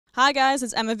Hi guys,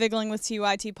 it's Emma Vigling with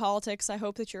TYT Politics. I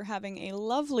hope that you're having a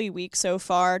lovely week so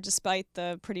far, despite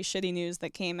the pretty shitty news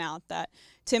that came out that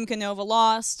Tim Canova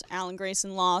lost, Alan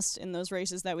Grayson lost in those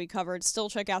races that we covered. Still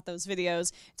check out those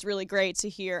videos. It's really great to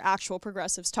hear actual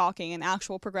progressives talking and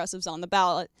actual progressives on the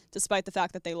ballot, despite the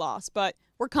fact that they lost. But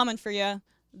we're coming for you.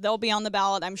 They'll be on the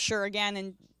ballot, I'm sure, again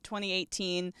in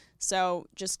 2018. So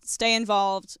just stay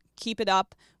involved, keep it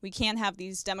up. We can't have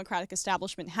these Democratic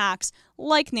establishment hacks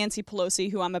like Nancy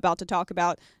Pelosi, who I'm about to talk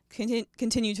about,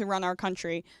 continue to run our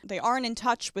country. They aren't in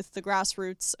touch with the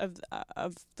grassroots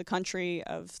of the country,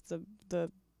 of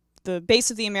the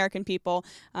base of the American people,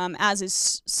 as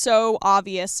is so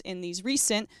obvious in these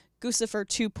recent Guccifer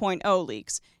 2.0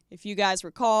 leaks. If you guys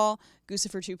recall,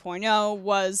 Guccifer 2.0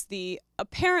 was the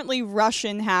apparently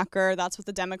Russian hacker. That's what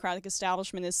the Democratic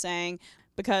establishment is saying,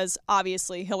 because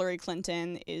obviously Hillary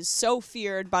Clinton is so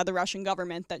feared by the Russian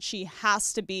government that she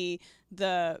has to be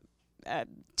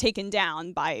taken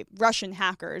down by Russian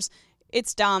hackers.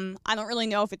 It's dumb. I don't really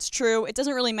know if it's true. It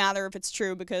doesn't really matter if it's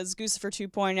true because Guccifer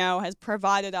 2.0 has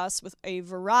provided us with a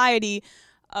variety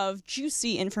of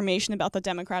juicy information about the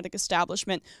Democratic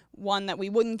establishment, one that we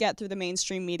wouldn't get through the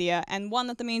mainstream media, and one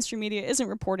that the mainstream media isn't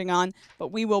reporting on,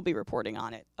 but we will be reporting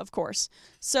on it, of course.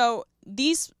 So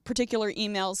these particular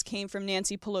emails came from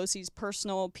Nancy Pelosi's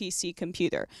personal PC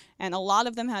computer, and a lot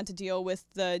of them had to deal with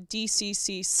the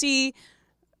DCCC,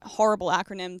 horrible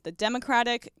acronym, the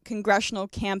Democratic Congressional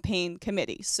Campaign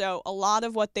Committee. So a lot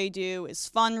of what they do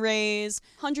is fundraise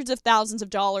hundreds of thousands of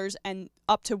dollars and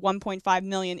up to 1.5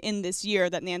 million in this year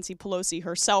that Nancy Pelosi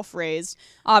herself raised.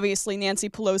 Obviously, Nancy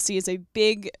Pelosi is a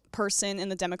big person in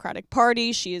the Democratic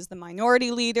Party. She is the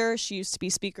minority leader. She used to be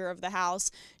Speaker of the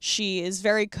House. She is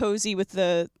very cozy with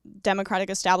the Democratic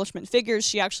establishment figures.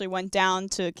 She actually went down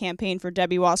to campaign for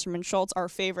Debbie Wasserman Schultz, our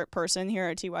favorite person here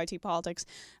at TYT Politics,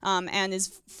 and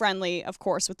is friendly, of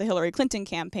course, with the Hillary Clinton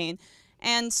campaign.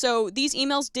 And so these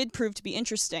emails did prove to be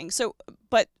interesting.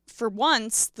 But for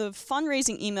once, the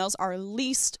fundraising emails are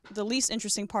the least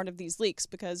interesting part of these leaks,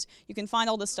 because you can find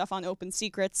all this stuff on Open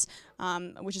Secrets,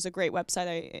 which is a great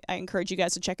website. I encourage you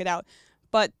guys to check it out.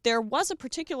 But there was a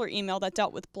particular email that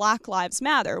dealt with Black Lives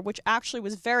Matter, which actually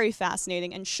was very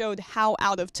fascinating and showed how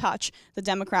out of touch the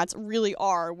Democrats really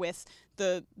are with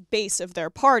the base of their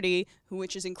party,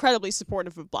 which is incredibly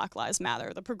supportive of Black Lives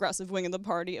Matter. The progressive wing of the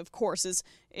party, of course,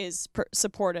 is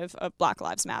supportive of Black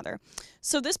Lives Matter.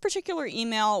 So this particular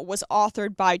email was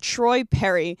authored by Troy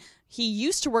Perry. He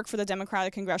used to work for the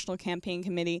Democratic Congressional Campaign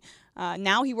Committee.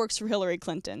 Now he works for Hillary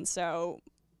Clinton. So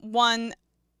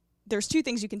there's two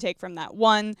things you can take from that.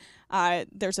 One,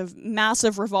 there's a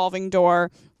massive revolving door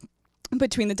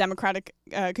between the Democratic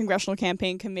Congressional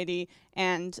Campaign Committee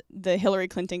and the Hillary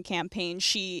Clinton campaign.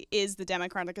 She is the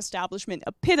Democratic establishment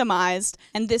epitomized,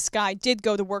 and this guy did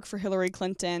go to work for Hillary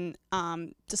Clinton,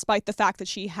 despite the fact that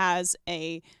she has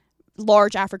a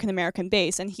large African-American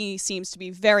base, and he seems to be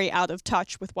very out of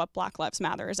touch with what Black Lives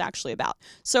Matter is actually about.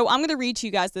 So I'm going to read to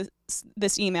you guys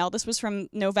this email. This was from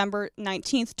November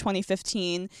 19th,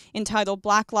 2015, entitled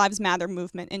Black Lives Matter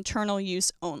Movement, Internal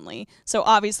Use Only. So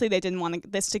obviously they didn't want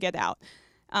this to get out.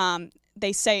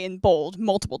 They say in bold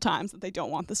multiple times that they don't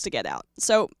want this to get out.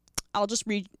 So I'll just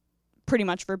read pretty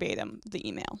much verbatim the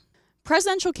email.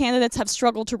 Presidential candidates have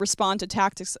struggled to respond to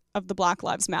tactics of the Black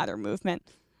Lives Matter movement.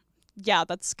 Yeah,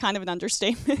 that's kind of an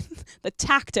understatement. The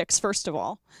tactics, first of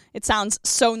all. It sounds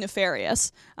so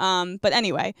nefarious. But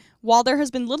anyway, while there has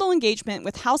been little engagement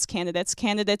with House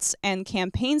candidates and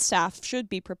campaign staff should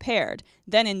be prepared.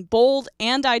 Then in bold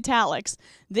and italics,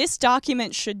 this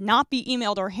document should not be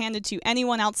emailed or handed to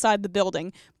anyone outside the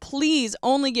building. Please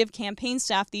only give campaign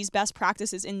staff these best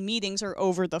practices in meetings or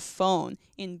over the phone.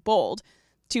 In bold.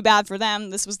 Too bad for them.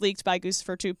 This was leaked by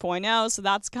Guccifer 2.0, so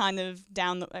that's kind of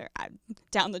down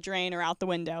the drain or out the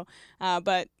window.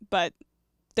 But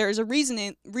there's a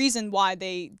reason why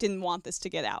they didn't want this to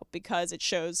get out, because it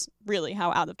shows really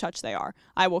how out of touch they are.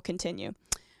 I will continue.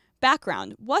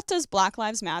 Background. What does Black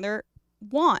Lives Matter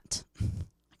want?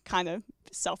 Kind of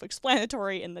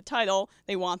self-explanatory in the title.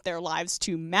 They want their lives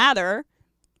to matter,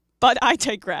 but I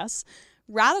digress.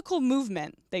 Radical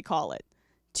movement, they call it.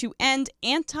 To end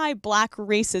anti-black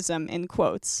racism, in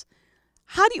quotes.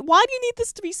 Why do you need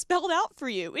this to be spelled out for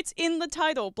you? It's in the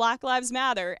title, Black Lives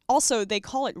Matter. Also, they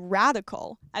call it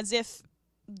radical, as if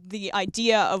the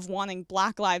idea of wanting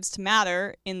Black lives to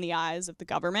matter in the eyes of the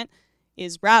government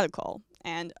is radical.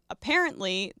 And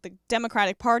apparently, the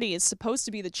Democratic Party is supposed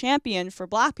to be the champion for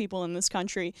black people in this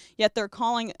country, yet they're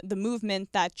calling the movement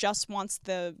that just wants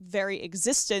the very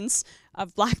existence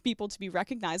of black people to be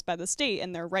recognized by the state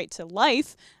and their right to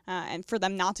life, and for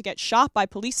them not to get shot by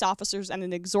police officers at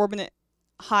an exorbitant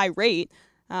high rate.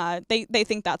 They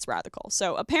think that's radical.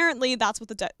 So apparently that's what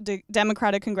the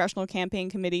Democratic Congressional Campaign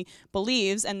Committee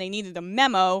believes, and they needed a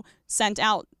memo sent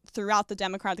out throughout the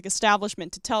Democratic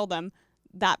establishment to tell them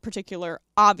that particular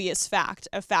obvious fact,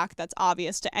 a fact that's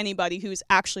obvious to anybody who's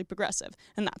actually progressive.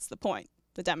 And that's the point.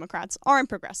 The Democrats aren't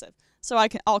progressive. So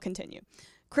I'll continue.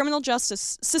 Criminal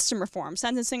justice system reform,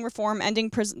 sentencing reform,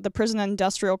 ending the prison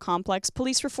industrial complex,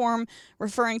 police reform,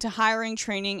 referring to hiring,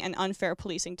 training, and unfair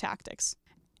policing tactics.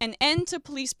 An end to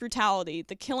police brutality,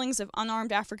 the killings of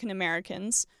unarmed African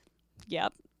Americans.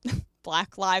 Yep.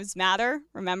 Black Lives Matter.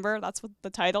 Remember, that's what the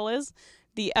title is.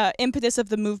 The impetus of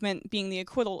the movement being the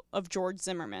acquittal of George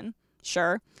Zimmerman.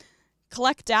 Sure.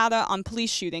 Collect data on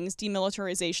police shootings,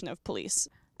 demilitarization of police.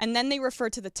 And then they refer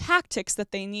to the tactics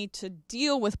that they need to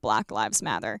deal with Black Lives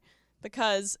Matter,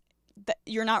 because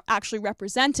you're not actually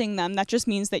representing them. That just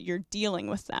means that you're dealing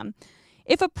with them.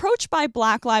 If approached by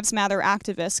Black Lives Matter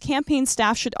activists, campaign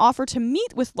staff should offer to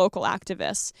meet with local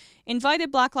activists.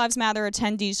 Invited Black Lives Matter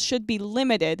attendees should be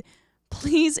limited.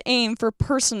 Please aim for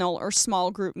personal or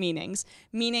small group meetings,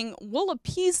 meaning we'll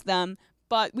appease them,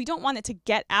 but we don't want it to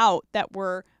get out that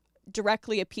we're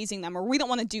directly appeasing them, or we don't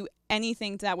want to do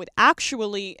anything that would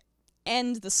actually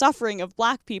end the suffering of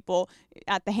Black people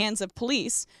at the hands of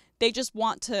police. They just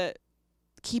want to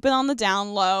keep it on the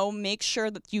down low, make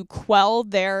sure that you quell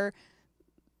their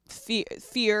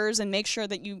fears and make sure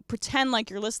that you pretend like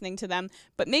you're listening to them,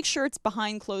 but make sure it's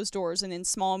behind closed doors and in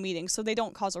small meetings so they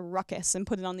don't cause a ruckus and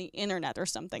put it on the internet or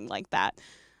something like that.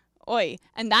 Oy.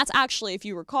 And that's actually, if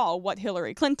you recall, what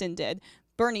Hillary Clinton did.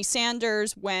 Bernie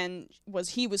Sanders, when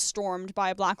he was stormed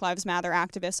by Black Lives Matter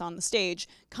activists on the stage,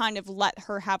 kind of let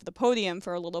her have the podium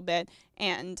for a little bit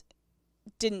and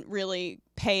didn't really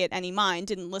pay it any mind,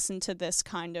 didn't listen to this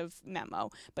kind of memo.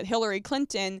 But Hillary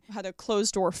Clinton had a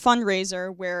closed-door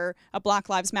fundraiser where a Black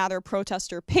Lives Matter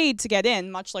protester paid to get in,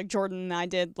 much like Jordan and I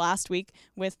did last week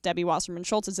with Debbie Wasserman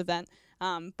Schultz's event.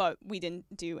 But we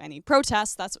didn't do any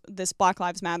protests. That's this Black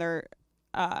Lives Matter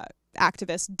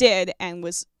activist did, and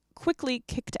was quickly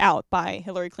kicked out by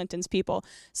Hillary Clinton's people.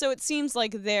 So it seems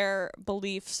like their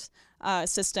beliefs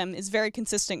system is very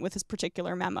consistent with this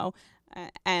particular memo.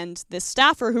 And this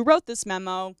staffer who wrote this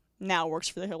memo now works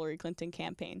for the Hillary Clinton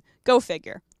campaign. Go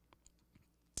figure.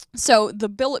 So the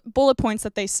bullet points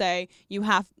that they say you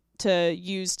have to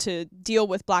use to deal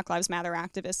with Black Lives Matter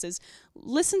activists is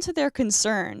listen to their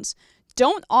concerns.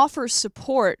 Don't offer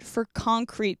support for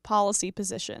concrete policy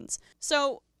positions.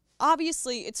 So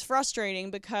obviously, it's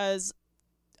frustrating because,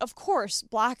 of course,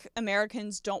 Black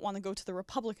Americans don't want to go to the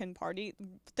Republican Party.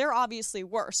 They're obviously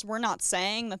worse. We're not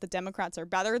saying that the Democrats are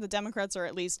better. The Democrats are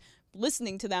at least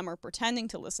listening to them or pretending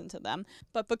to listen to them.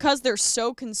 But because they're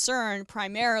so concerned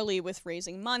primarily with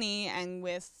raising money and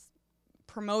with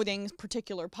promoting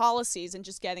particular policies and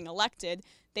just getting elected,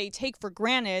 they take for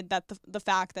granted that the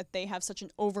fact that they have such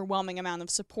an overwhelming amount of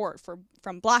support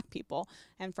from Black people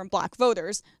and from Black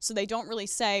voters. So they don't really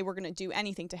say, we're going to do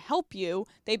anything to help you.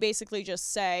 They basically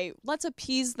just say, let's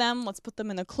appease them. Let's put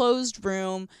them in a closed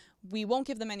room. We won't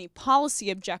give them any policy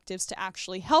objectives to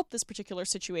actually help this particular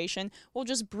situation. We'll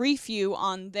just brief you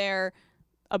on their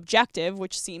objective,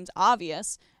 which seems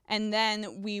obvious, and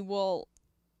then we will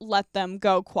let them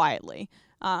go quietly.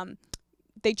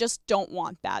 They just don't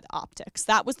want bad optics.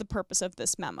 That was the purpose of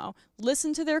this memo.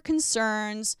 Listen to their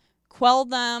concerns, quell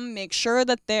them, make sure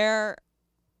that they're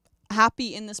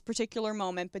happy in this particular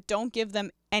moment, but don't give them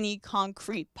any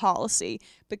concrete policy,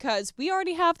 because we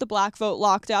already have the Black vote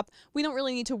locked up. We don't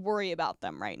really need to worry about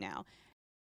them right now.